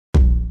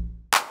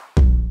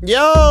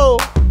Yo,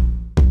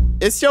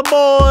 it's your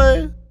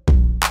boy,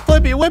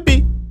 Flippy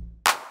Whippy.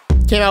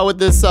 Came out with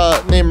this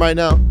name right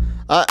now.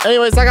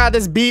 Anyways, I got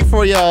this beat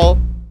for y'all.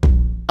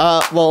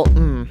 Well,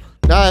 now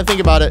that I think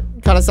about it,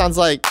 kind of sounds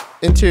like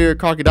interior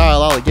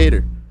crocodile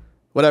alligator.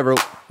 Whatever,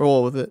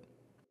 roll with it.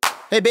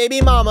 Hey baby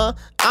mama,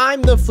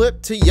 I'm the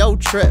flip to yo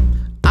trip.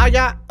 I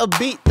got a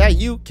beat that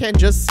you can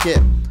just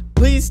skip.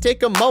 Please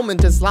take a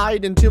moment to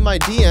slide into my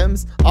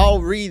DMs.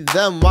 I'll read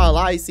them while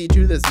I see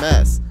through this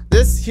mess.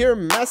 This here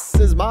mess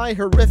is my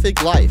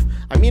horrific life.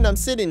 I mean, I'm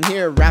sitting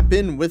here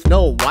rapping with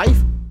no wife.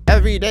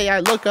 Every day I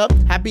look up,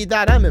 happy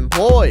that I'm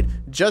employed.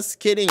 Just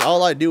kidding,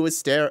 all I do is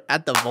stare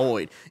at the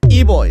void.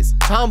 E-boys,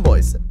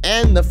 tomboys,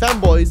 and the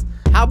femboys,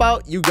 how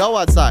about you go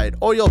outside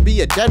or you'll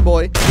be a dead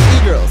boy?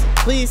 E-girls,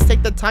 please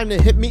take the time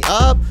to hit me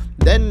up,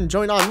 then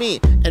join on me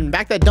and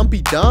back that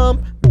dumpy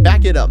dump.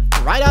 Back it up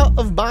right out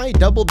of my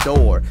double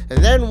door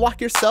and then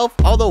walk yourself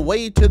all the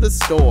way to the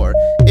store.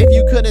 If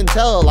you couldn't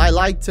tell, I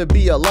like to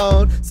be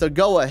alone, so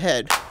go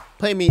ahead,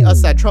 play me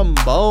us that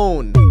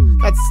trombone.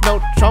 That's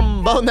no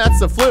trombone,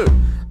 that's a flute.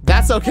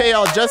 That's okay,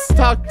 I'll just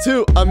talk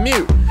to a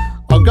mute.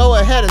 I'll go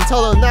ahead and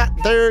tell them that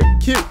they're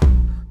cute.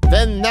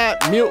 Then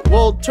that mute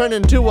will turn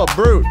into a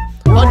brute.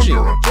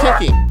 Punching,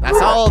 kicking,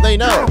 that's all they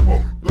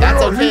know.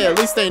 That's okay, at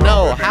least they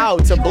know how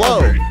to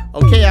blow.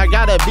 Okay, I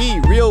gotta be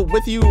real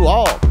with you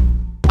all.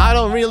 I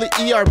don't really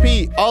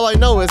ERP, all I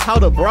know is how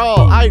to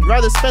brawl. I'd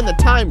rather spend the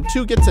time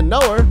to get to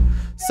know her,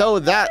 so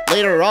that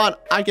later on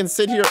I can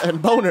sit here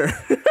and bone her.